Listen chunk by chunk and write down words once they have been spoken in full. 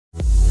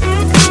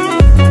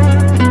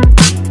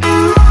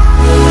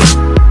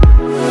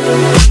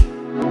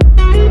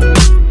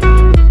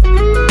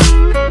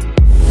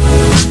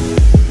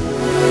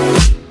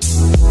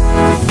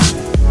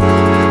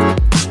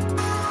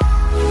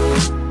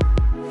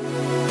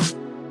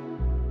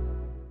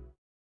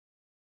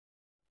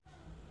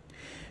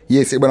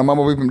Yes, bwana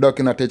mambo vipi mdau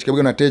kina Tech?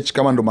 Kama Tech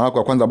kama ndo mara yako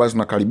ya kwanza basi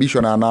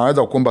tunakaribishwa na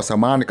naweza kuomba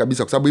samahani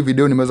kabisa kwa sababu hii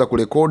video nimeweza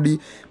kurekodi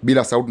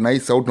bila sauti na hii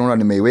sauti naona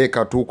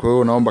nimeiweka tu, kwa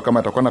hiyo naomba kama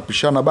itakuwa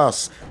napishana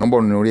basi naomba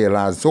uninulie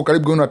radhi. So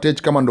karibu kina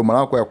Tech kama ndo mara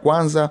yako ya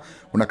kwanza,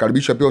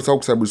 unakaribishwa pia usahau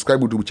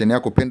kusubscribe YouTube channel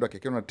yako pendwa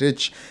Kekenwa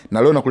Tech,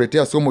 na leo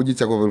nakuletea somo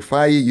jinsi ya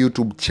kuverify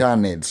YouTube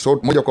channel. So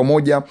moja kwa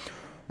moja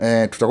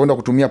tutakwenda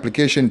kutumia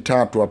application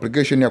tatu.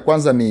 Application ya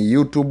kwanza ni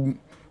YouTube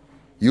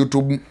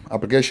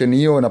application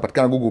hiyo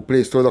inapatikana Google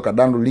Play Store, unaweza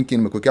download, link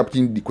nimekuwekea hapo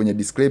chini kwenye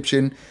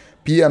description.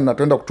 Pia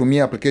natakwenda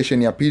kutumia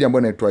application ya pili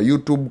ambayo inaitwa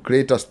YouTube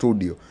Creator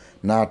Studio,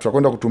 na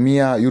tutakwenda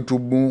kutumia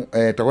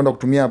tutakwenda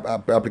kutumia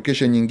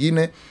application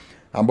nyingine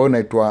ambayo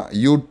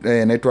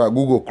inaitwa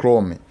Google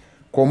Chrome.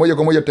 Kwa moja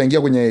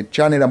tutaingia kwenye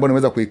channel ambayo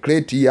nimeweza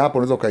kuicreate hii hapo,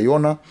 unaweza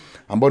kaiona,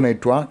 ambayo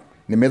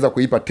nimeweza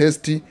kuipa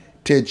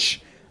tech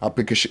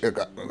application.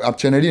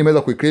 Channel hii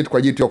nimeweza kuicreate kwa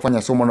ajili ya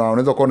kufanya somo, na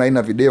unaweza kuona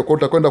haina video. Kwa hiyo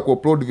tutakwenda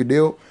kuupload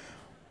video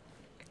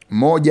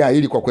moja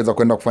ili kwa kuweza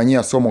kwenda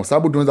kufanyia somo,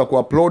 sababu tunaweza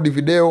kuupload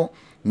video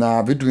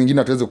na vitu vingine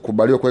hatuwezi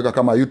kukubaliwa kuweka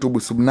kama YouTube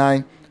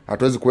Sub9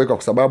 hatuwezi kuweka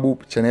kwa sababu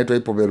channel yetu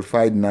ipo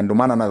verified, na ndio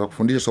maana naweza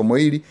kufundisha somo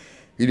hili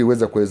ili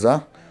uweze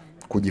kuweza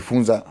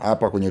kujifunza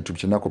hapa kwenye YouTube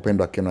channel yako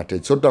pendwa Kekenwa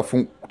Tech. So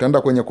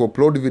tutaenda kwenye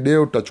kuupload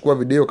video, tutachukua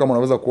video kama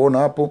unaweza kuona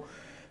hapo.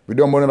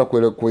 Video ambayo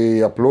naenda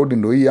kuupload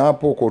ndio hii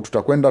hapo. Kwa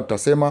tutakwenda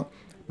tutasema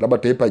labda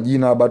tutaipa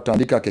jina, labda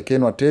tutaandika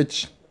Kekenwa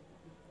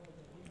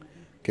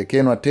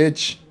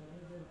Tech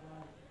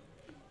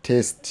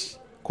test.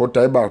 Kwa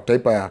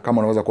utaipa kama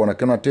unaweza kuona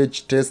Kekenwa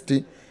Tech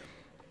test.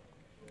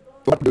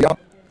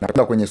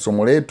 Na kwenye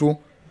somo letu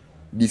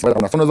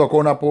unaweza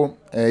kuona hapo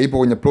ipo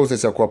kwenye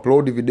process ya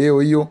kuupload video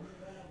hiyo.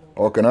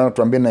 Okay, na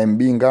tuambie na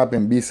MB ngapi?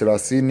 MB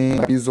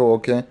 30 hizo.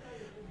 Okay,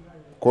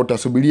 kwa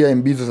utasubiria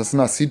MB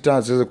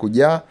 36 ziweze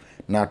kujaa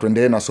na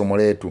tuendelee na somo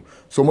letu.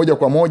 So moja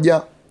kwa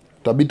moja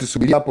tutabidi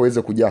tusubiri hapo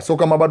iweze kujaa. So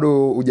kama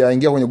bado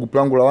hujaingia kwenye group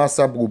langu la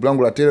WhatsApp, group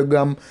langu la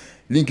Telegram,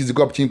 link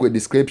ziko hapo chini kwenye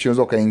description,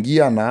 unaweza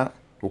kaingia na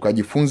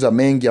ukajifunza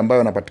mengi ambayo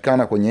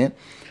yanapatikana kwenye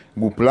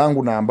group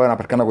langu na ambayo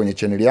yanapatikana kwenye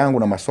channel yangu,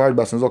 na maswali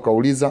basi unaweza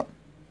kauliza,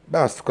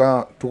 basi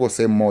tuko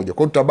sehemu moja.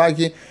 Kwa hiyo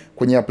tutabaki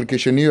kwenye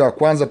application hiyo ya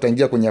kwanza,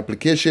 tutaingia kwenye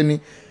application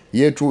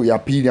yetu ya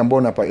pili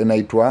ambayo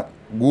inaitwa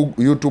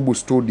YouTube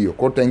Studio. Kwa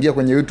hiyo tutaingia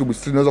kwenye YouTube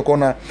Studio, unaweza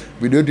kuona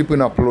video yetu ipo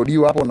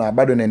inauploadiwa hapo na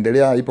bado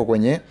inaendelea, ipo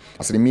kwenye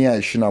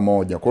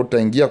 21%. Kwa hiyo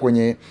tutaingia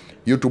kwenye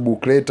YouTube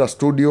Creator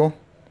Studio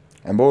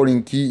ambayo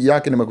link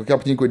yake nimekuwekea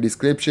hapo chini kwenye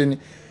description.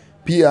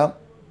 Pia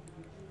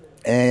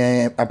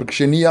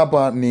application hii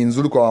hapa ni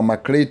nzuri kwa ma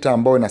creator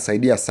ambao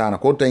inasaidia sana.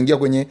 Kwa hiyo tutaingia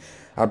kwenye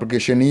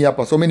application hii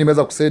hapa. So mimi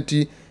nimeweza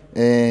kuseti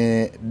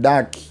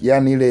dark,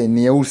 yani ile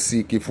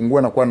nyeusi,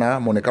 kifungua na kuwa na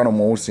muonekano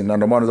mweusi, na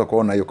ndio maana unaweza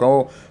kuona hiyo.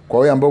 Kwa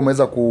wewe ambao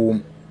umeweza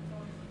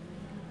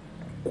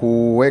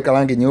kuweka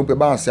rangi nyeupe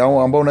basi, au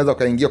ambao unaweza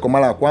kaingia kwa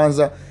mara ya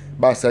kwanza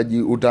basi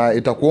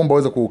itakuomba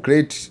uweze ku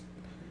create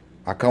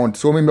account.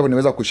 So mimi hapa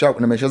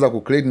nimeshaanza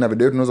ku create, na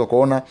video yetu unaweza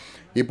kuona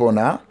ipo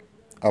na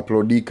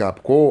uploadika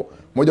hapo. Kwa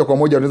moja kwa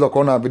moja unaweza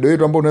kuona video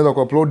yetu ambayo unaweza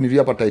ku-upload ni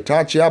hapa,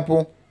 touch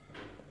hapo.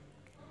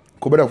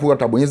 Kwa baada ya kufunga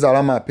utabonyeza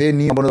alama ya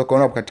peni ambayo unaweza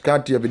kuona hapo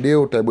katikati ya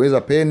video,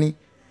 utabonyeza peni.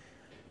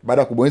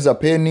 Baada ya kubonyeza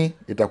peni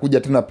itakuja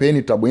tena peni,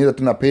 utabonyeza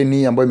tena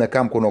peni ambayo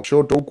imekaa mkono wa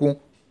kushoto huku.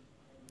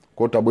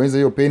 Kwa utabonyeza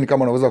hiyo peni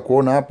kama unaweza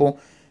kuona hapo.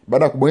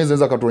 Baada ya kubonyeza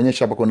inaweza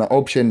kutuonyesha hapa kuna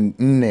option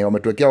 4,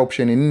 wametuwekea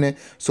option 4.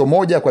 So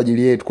moja kwa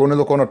ajili yetu. Kwa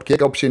unaweza kuona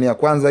tukiweka option ya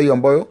kwanza hiyo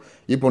ambayo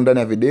ipo ndani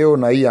ya video,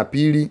 na hii ya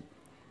pili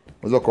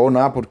unaweza kuona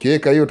hapo,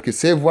 tukiweka hiyo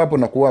tukisave hapo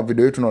na kuwa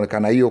video yetu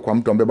inaonekana hiyo kwa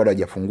mtu ambaye bado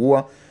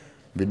hajafungua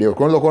video.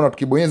 Kwa unaweza kuona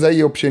tukibonyeza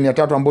hii option ya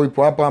tatu ambayo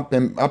ipo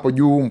hapo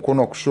juu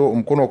mkono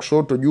wa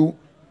kushoto juu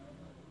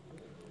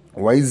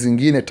wa hizi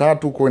zingine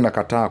tatu, kwa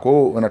inakataa. Kwa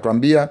hiyo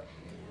inatuambia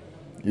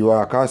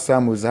your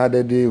custom was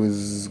added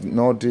with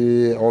not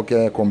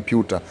okay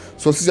computer.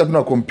 So sisi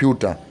hatuna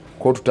computer.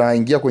 Kwa hiyo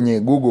tutaingia kwenye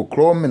Google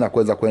Chrome na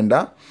kuweza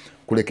kwenda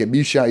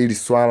kurekebisha ili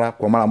swala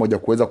kwa mara moja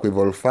kuweza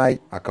kuverify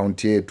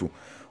account yetu.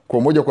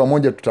 Kwa moja kwa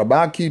moja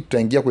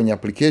tutaingia kwenye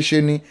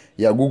application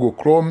ya Google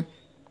Chrome.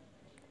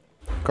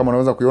 Kama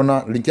unaweza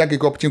kuiona link yake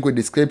iko hapo chini kwenye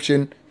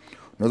description,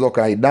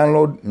 unaweza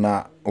download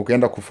na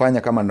ukaenda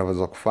kufanya kama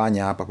ninaweza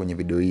kufanya hapa kwenye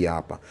video hii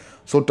hapa.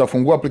 So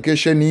tutafungua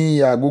application hii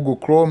ya Google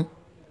Chrome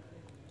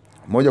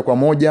moja kwa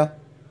moja.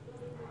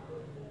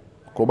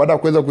 Kwa baada ya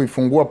kuweza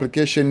kuifungua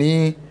application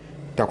hii,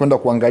 tutakwenda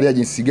kuangalia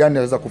jinsi gani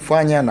naweza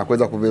kufanya na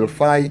kuweza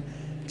kuverify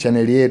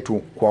channel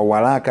yetu kwa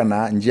haraka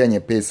na njia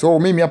nyepesi. So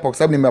mimi hapa kwa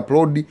sababu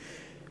nimeupload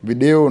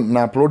video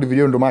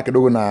ndio maana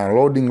kidogo na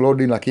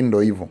loading, lakini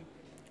ndio hivyo.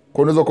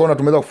 Kwa unaweza kuona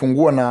tumeweza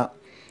kufungua na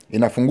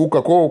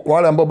inafunguka. Kwa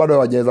wale ambao bado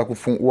hawajaweza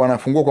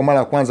wanafungua kwa mara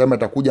ya kwanza, ama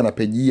itakuja na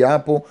page hii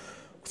hapo.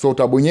 So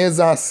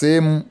utabonyeza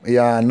sehemu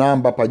ya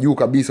namba hapa juu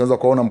kabisa,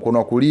 unaweza kuona mkono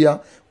wa kulia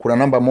kuna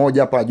namba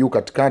moja hapa juu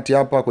katikati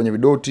hapa kwenye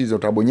vidoti hizo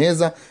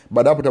utabonyeza.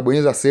 Baada hapo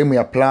utabonyeza sehemu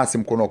ya plus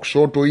mkono wa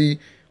kushoto, hii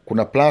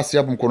kuna plus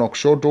hapo mkono wa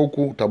kushoto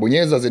huku,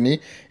 utabonyeza zeni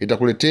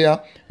itakuletea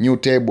new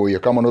table hiyo.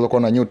 Kama unaweza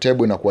kuona new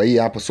table inakuwa hii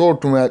hapa. So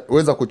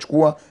tumeweza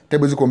kuchukua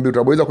table ziko mbili,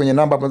 utabonyeza kwenye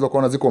namba hapo, unaweza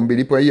kuona ziko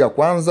mbili, ipo hii ya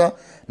kwanza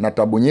na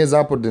tabonyeza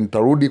hapo, then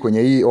tarudi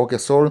kwenye hii okay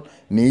sol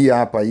ni hii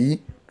hapa, hii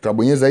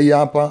tutabonyeza hii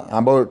hapa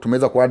ambayo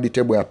tumeweza kuadd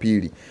table ya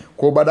pili.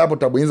 Kwa hiyo baada hapo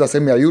tutabonyeza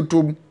sehemu ya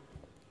YouTube,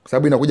 kwa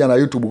sababu inakuja na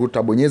YouTube.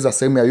 Tutabonyeza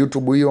sehemu ya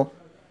YouTube hiyo,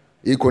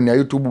 icon ya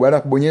YouTube. Baada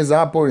ya kubonyeza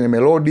hapo ime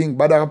loading.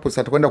 Baada hapo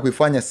sasa tutakwenda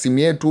kuifanya simu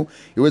yetu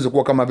iweze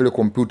kuwa kama vile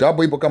kompyuta.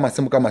 Hapo ipo kama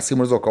simu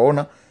unaweza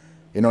kaona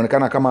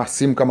inaonekana kama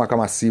simu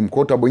kama simu. Kwa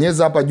hiyo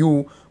tutabonyeza hapa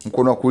juu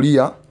mkono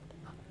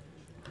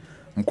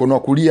wa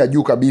kulia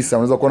juu kabisa,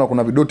 unaweza kuona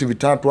kuna vidoti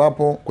vitatu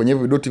hapo. Kwenye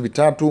hivyo vidoti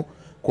vitatu,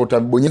 kwa hiyo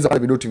utabonyeza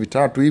pale vidoti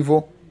vitatu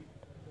hivyo.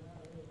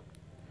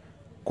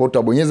 Kwa hiyo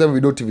utabonyeza hivyo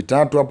vidoti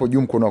vitatu hapo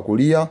juu mkono wa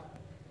kulia.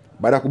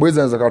 Baada ya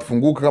kubonyeza inaweza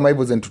kufunguka kama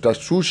hivyo, then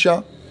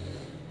tutashusha,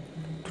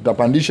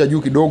 tutapandisha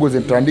juu kidogo,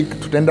 then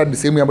tutaenda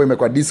sehemu ambayo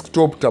imekuwa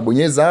desktop.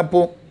 Tutabonyeza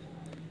hapo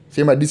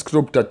sehemu ya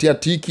desktop, tutatia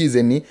tiki,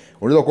 then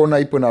unaweza kuona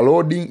ipo na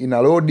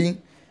loading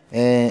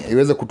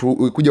iweze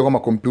kuja kama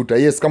kompyuta.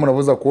 Yes, kama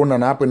unaweza kuona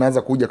na hapo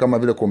inaanza kuja kama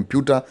vile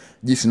kompyuta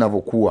jinsi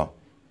inavyokuwa.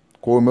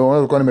 Kwa hiyo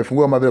unaweza kuona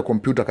nimefungua kama vile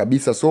kompyuta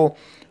kabisa. So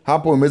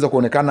hapo imeweza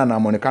kuonekana na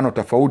muonekano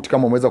tofauti,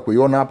 kama umeweza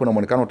kuiona hapo na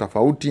muonekano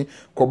tofauti.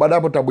 Kwa baada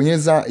hapo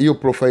tutabonyeza hiyo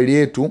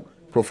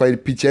profile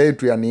picha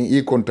yetu, yani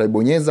icon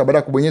tutaibonyeza. Baada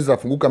ya kubonyeza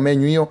funguka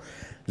menu hiyo,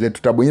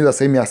 tutabonyeza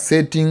sehemu ya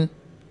setting.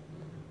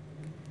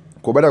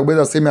 Kwa baada ya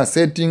kubonyeza sehemu ya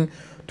setting,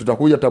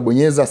 tutakuja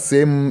tutabonyeza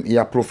sehemu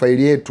ya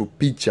profile yetu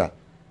picha,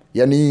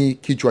 yani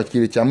kichwa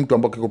kile cha mtu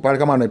ambaye kiko pale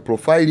kama ana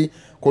profile.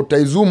 Kwa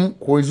tutaizoom,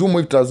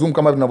 hivi tutazoom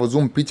kama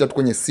vinavyozoom picha tu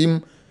kwenye simu,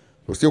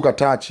 usio ka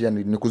touch,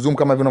 yani ni kuzoom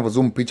kama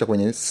vinavyozoom picha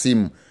kwenye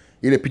simu.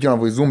 Ile picha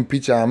unavyozoom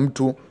picha ya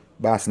mtu,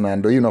 basi na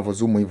ndio hiyo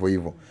unavyozoom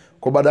hivyo.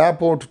 Kwa baada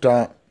hapo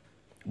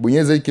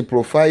tutabonyeza hiki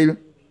profile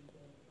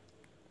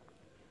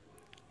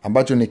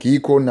ambacho ni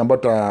icon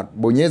ambacho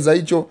tutabonyeza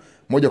hicho,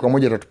 moja kwa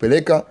moja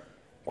itatupeleka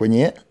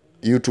kwenye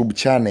YouTube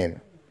channel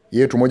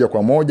yetu moja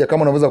kwa moja.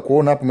 Kama unaweza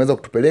kuona hapo imeweza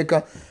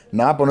kutupeleka,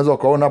 na hapa unaweza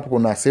kuona hapo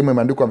kuna sehemu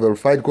imeandikwa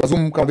verified. Kwa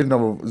zoom kama vile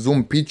tunavyo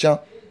zoom picha,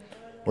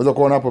 unaweza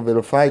kuona hapo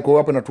verify. Kwa hiyo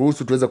hapa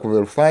inaturuhusu tuweze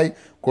kuverify.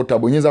 Kwa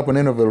tutabonyeza hapo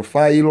neno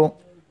verify hilo,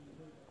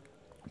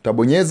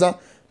 tutabonyeza,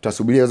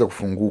 tutasubiria iweze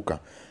kufunguka.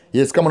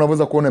 Yes, kama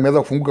unaweza kuona imeweza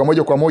kufunguka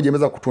moja kwa moja.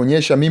 Imeweza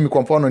kutuonyesha mimi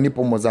kwa mfano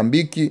nipo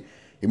Mozambiki,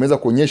 imeweza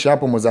kuonyesha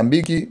hapo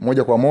Mozambiki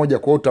moja kwa moja.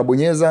 Kwa hiyo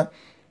tutabonyeza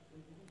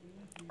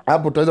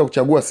hapo, tutaweza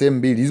kuchagua sehemu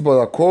mbili, zipo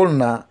za call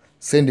na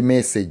send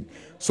message.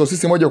 So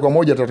sisi moja kwa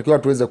moja tutatakiwa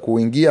tuweze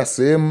kuingia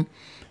sehemu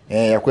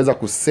ya kuweza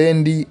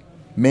kusend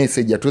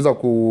message. Tuweza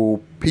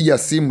kupiga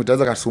simu,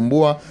 itaweza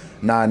kusumbua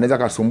na inaweza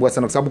kusumbua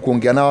sana, kwa sababu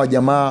kuongea nao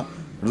jamaa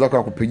unaweza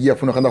kukupigia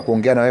phone kaanza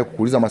kuongea na wewe,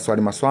 kukuuliza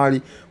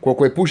maswali. Kwa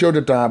kuepusha yote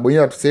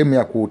tutabonyeza sehemu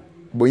ya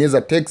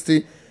kubonyeza text,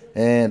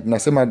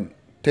 tunasema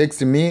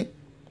text me.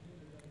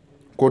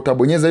 Kwa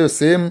utabonyeza hiyo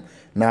sehemu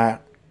na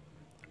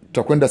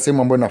tutakwenda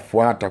sehemu ambayo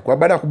inafuata. Kwa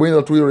baada ya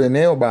kubonyeza tu hilo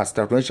eneo, basi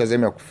tutaonyesha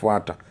sehemu ya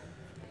kufuata.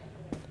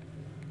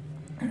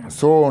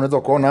 So unaweza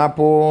kuona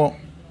hapo,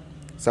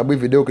 sababu hii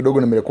video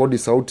kidogo nimerekodi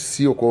sauti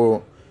sio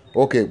kwa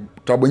okay,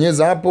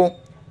 tutabonyeza hapo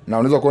na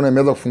unaweza kuona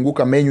imeweza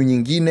kufunguka menu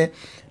nyingine,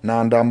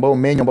 na ndio ambayo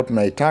menu ambayo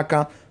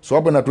tunaitaka. So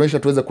hapo inatuonyesha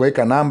tuweze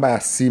kuweka namba ya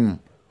simu,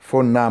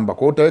 phone number.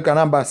 Kwa hiyo utaweka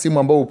namba ya simu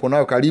ambayo upo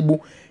nayo karibu,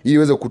 ili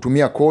iweze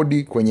kutumia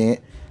kodi kwenye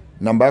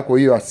namba yako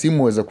hiyo ya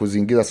simu uweze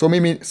kuziingiza. So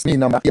mimi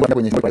namba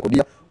kwenye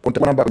kodi,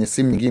 contact namba kwenye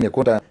simu nyingine,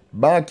 contact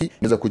baki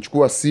niweza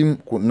kuchukua simu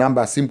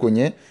namba ya simu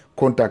kwenye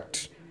contact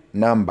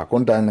namba. Kwa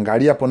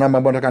nitaangalia hapo namba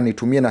ambayo nataka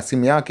nitumie na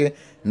simu yake,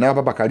 na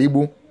hapa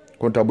karibu.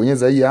 Kwa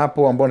nitabonyeza hii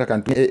hapo ambayo nataka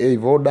nitumie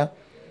Voda.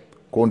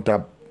 Kwa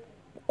nita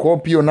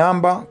copy hiyo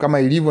namba kama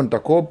ilivyo,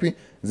 nitacopy,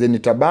 then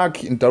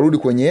nitabaki, nitarudi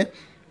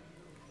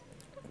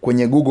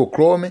kwenye Google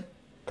Chrome.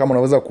 Kama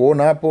unaweza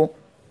kuona hapo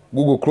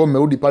Google Chrome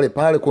merudi pale.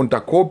 Kwa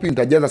nitacopy,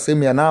 nitajaza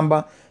sehemu ya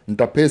namba,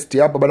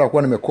 nitapaste hapo. Baada ya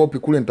kuwa nimekopi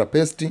kule,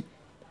 nitapaste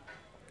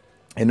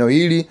eneo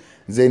hili,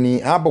 then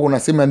hapo kuna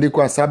sehemu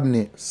imeandikwa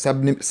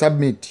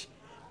submit.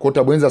 Kwa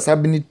utabonyeza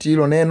submit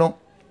hilo neno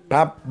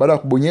tap. Baada ya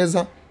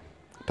kubonyeza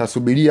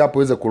tasubiria hapo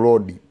iweze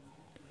kuload.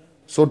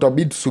 So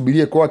utabidi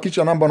tusubirie kwa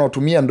kisha namba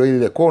unayotumia ndio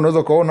ile. Kwa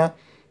unaweza kaona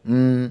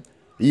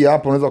hii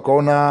hapo, unaweza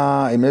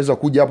kaona imeweza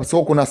kuja hapa.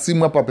 So kuna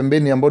simu hapa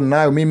pembeni ambayo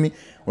ninayo mimi,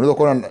 unaweza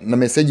kaona na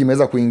message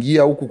imeweza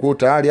kuingia huku. Kwa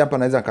tayari hapa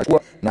naweza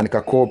nikachukua na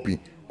nikakopi.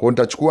 Kwa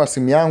nitachukua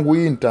simu yangu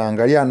hii,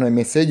 nitaangalia na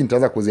message,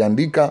 nitaanza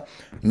kuziandika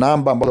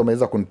namba ambazo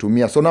umeweza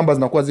kunitumia. So namba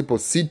zinakuwa zipo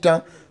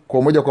 6.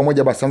 Kwa moja kwa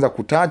moja basi anza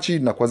kutouch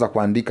na kuanza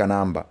kuandika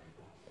namba.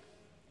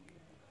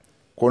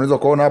 Kwa unaweza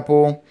kuona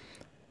hapo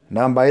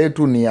namba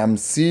yetu ni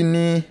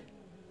 50.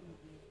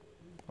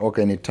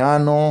 Okay, ni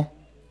 5.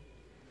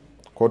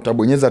 Kwa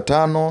utabonyeza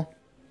 5.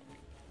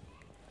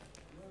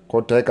 Kwa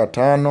utaweka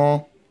 5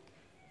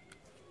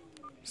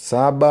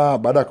 7.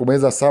 Baada ya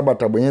kubonyeza 7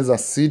 utabonyeza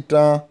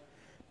 6,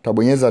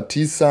 utabonyeza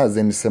 9,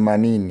 then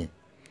 80.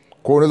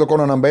 Kwa unaweza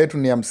kuona namba yetu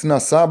ni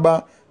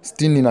 57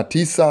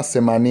 69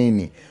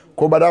 80.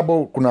 Kwa baada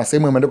hapo kuna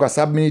sehemu imeandikwa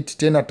submit,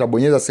 tena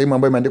tutabonyeza sehemu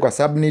ambayo imeandikwa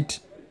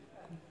submit.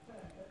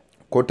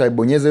 Kwa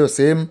utaibonyeza hiyo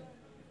sehemu.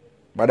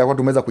 Baada ya kwa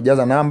tumeweza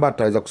kujaza namba,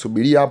 tutaweza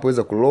kusubiria hapo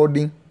iweze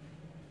kuload.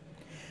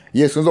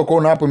 Yes, unaweza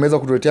kuona hapo imeweza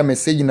kutuletea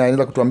message na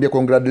inaweza kutuambia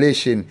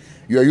congratulations,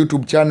 your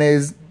YouTube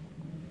channel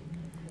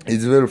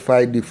is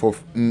verified for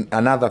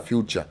another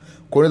future.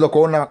 Kwa unaweza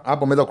kuona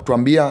hapo imeweza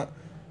kutuambia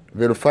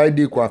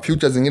verified kwa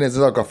future zingine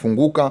zinaweza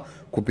kufunguka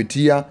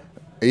kupitia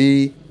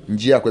hii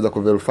njia ya kuweza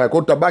kuverify. Kwa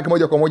hiyo tutabaki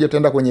moja kwa moja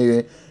tutaenda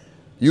kwenye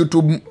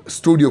YouTube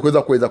studio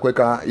kuweza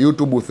kuweka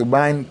YouTube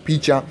Uthubine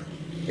picha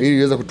ili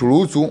iweze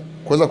kuturuhusu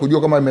kuweza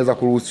kujua kama imeweza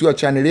kuruhusiwa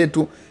channel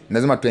yetu.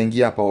 Lazima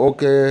tuingie hapa.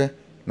 Okay,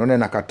 naona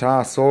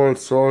nakataa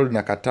sold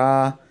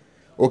nakataa.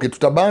 Okay,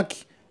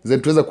 tutabaki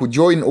then tuweza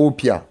kujoin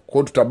upya. Kwa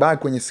hiyo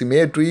tutabaki kwenye simu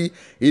yetu hii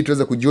ili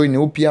tuweze kujoin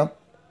upya.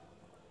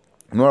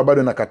 Naona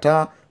bado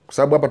nakataa kwa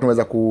sababu hapa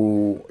tunaweza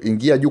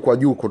kuingia juu kwa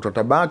juu. Kwa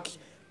tutabaki.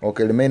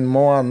 Okay, remain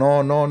more.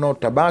 No,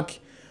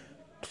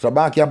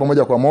 tutabaki hapa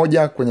moja kwa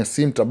moja kwenye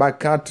simu,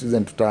 tutabaki cut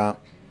then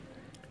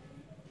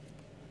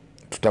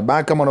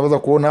tutabaki kama unaweza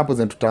kuona hapo,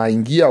 then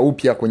tutaingia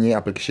upya kwenye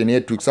application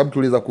yetu kwa sababu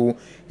tuliweza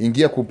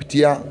kuingia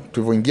kupitia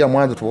tulivyoingia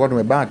mwanzo tulikuwa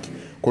tumebaki.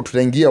 Kwa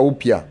tutaingia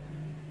upya.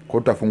 Kwa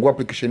tutafungua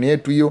application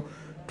yetu hiyo,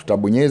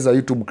 tutabonyeza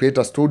YouTube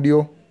Creator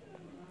Studio.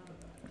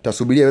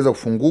 Tutasubiria iweze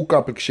kufunguka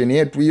application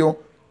yetu hiyo.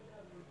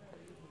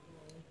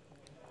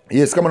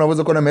 Yes, kama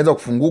unaweza kuona imeweza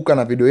kufunguka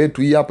na video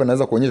yetu hii hapa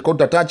naweza kuonyesha. Kwa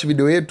tutatouch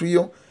video yetu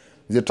hiyo,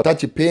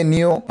 tutatouch pen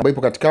hiyo ambayo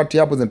ipo katikati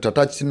hapo, then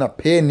tutatouch tena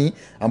pen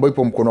ambayo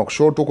ipo mkono wa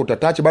kushoto. Kwa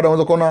tutatouch, baada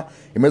unaweza kuona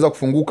imeweza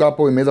kufunguka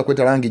hapo, imeweza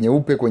kuleta rangi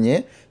nyeupe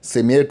kwenye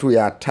sehemu yetu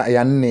ya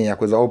 4 ya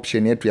kuweza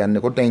option yetu ya 4.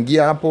 Kwa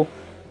tutaingia hapo,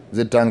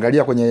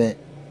 tutaangalia kwenye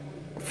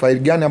file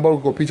gani ambayo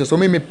iko picha. So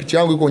mimi picha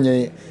yangu iko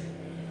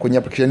kwenye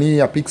application hii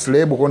ya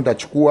Pixel. Kwa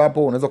nitachukua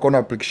hapo, unaweza kuona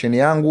application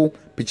yangu,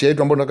 picha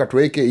yetu ambayo nataka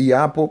tuweke hii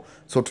hapo.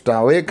 So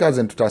tutaweka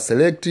then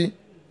tutaselect,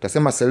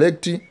 tutasema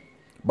select.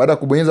 Baada ya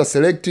kubonyeza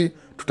select,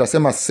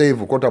 tutasema save.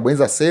 Kwa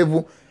tutabonyeza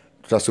save,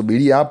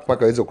 tutasubiria hapo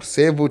mpaka iweze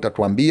kusave,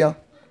 itatuambia.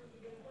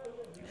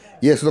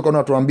 Yes, sasa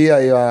kuna tuambia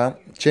ya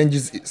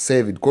changes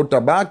saved. Kwa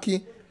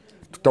tutabaki,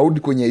 tutarudi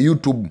kwenye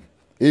YouTube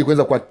ili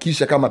kuweza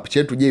kuhakikisha kama picha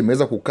yetu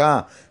imeweza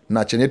kukaa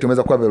na channel yetu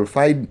imeweza kuwa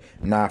verified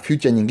na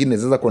future nyingine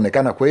zinaweza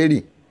kuonekana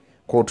kweli.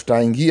 Kwa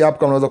tutaingia hapa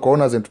kama unaweza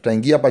kuona, then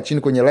tutaingia hapa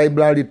chini kwenye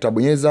library,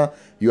 tutabonyeza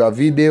your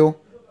video.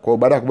 Kwa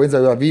baada ya kubonyeza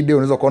your video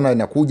unaweza kuona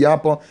inakuja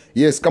hapo.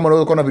 Yes, kama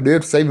unaweza kuona video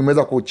yetu sasa hivi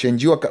imeweza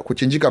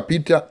kuchangeika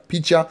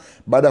picha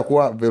baada ya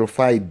kuwa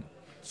verified.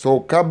 So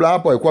kabla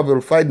hapo haikuwa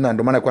verified na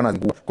ndio maana ilikuwa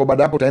inazunguka. Kwa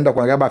baada hapo utaenda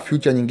kuangalia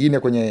future nyingine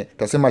kwenye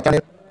tutasema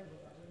channel.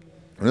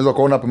 Unaweza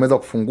kuona hapo imeweza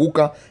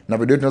kufunguka na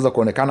video yetu inaweza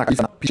kuonekana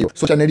kabisa na picha.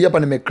 So channel hii hapa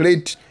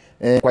nimecreate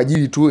kwa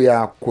ajili tu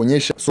ya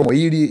kuonyesha somo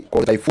hili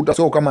kwa utaifuta.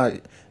 So kama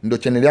ndio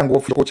channel yangu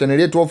official, kwa channel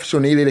yetu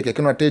official ni ile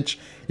Kekenwa Tech.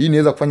 Hii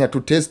niweza kufanya tu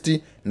test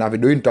na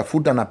video hii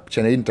nitafuta na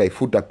channel hii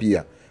nitaifuta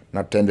pia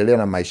na tutaendelea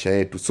na maisha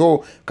yetu.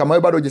 So kama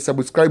wewe bado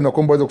hujasubscribe na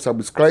kuomba uweze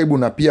kusubscribe,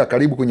 na pia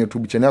karibu kwenye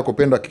YouTube channel yako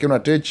pendwa Kekenwa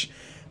Tech.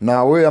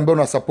 Na wewe ambaye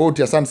una support,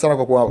 asante sana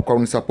kwa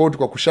unisupport,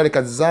 kwa kushare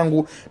kazi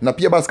zangu. Na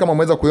pia basi kama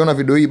umeweza kuiona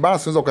video hii,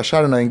 basi unaweza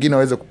ukashare na wengine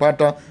waweze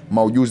kupata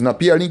maujuzi. Na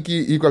pia linki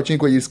iko chini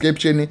kwenye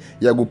description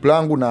ya group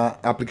langu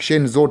na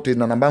application zote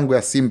na namba yangu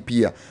ya simu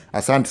pia.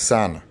 Asante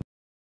sana.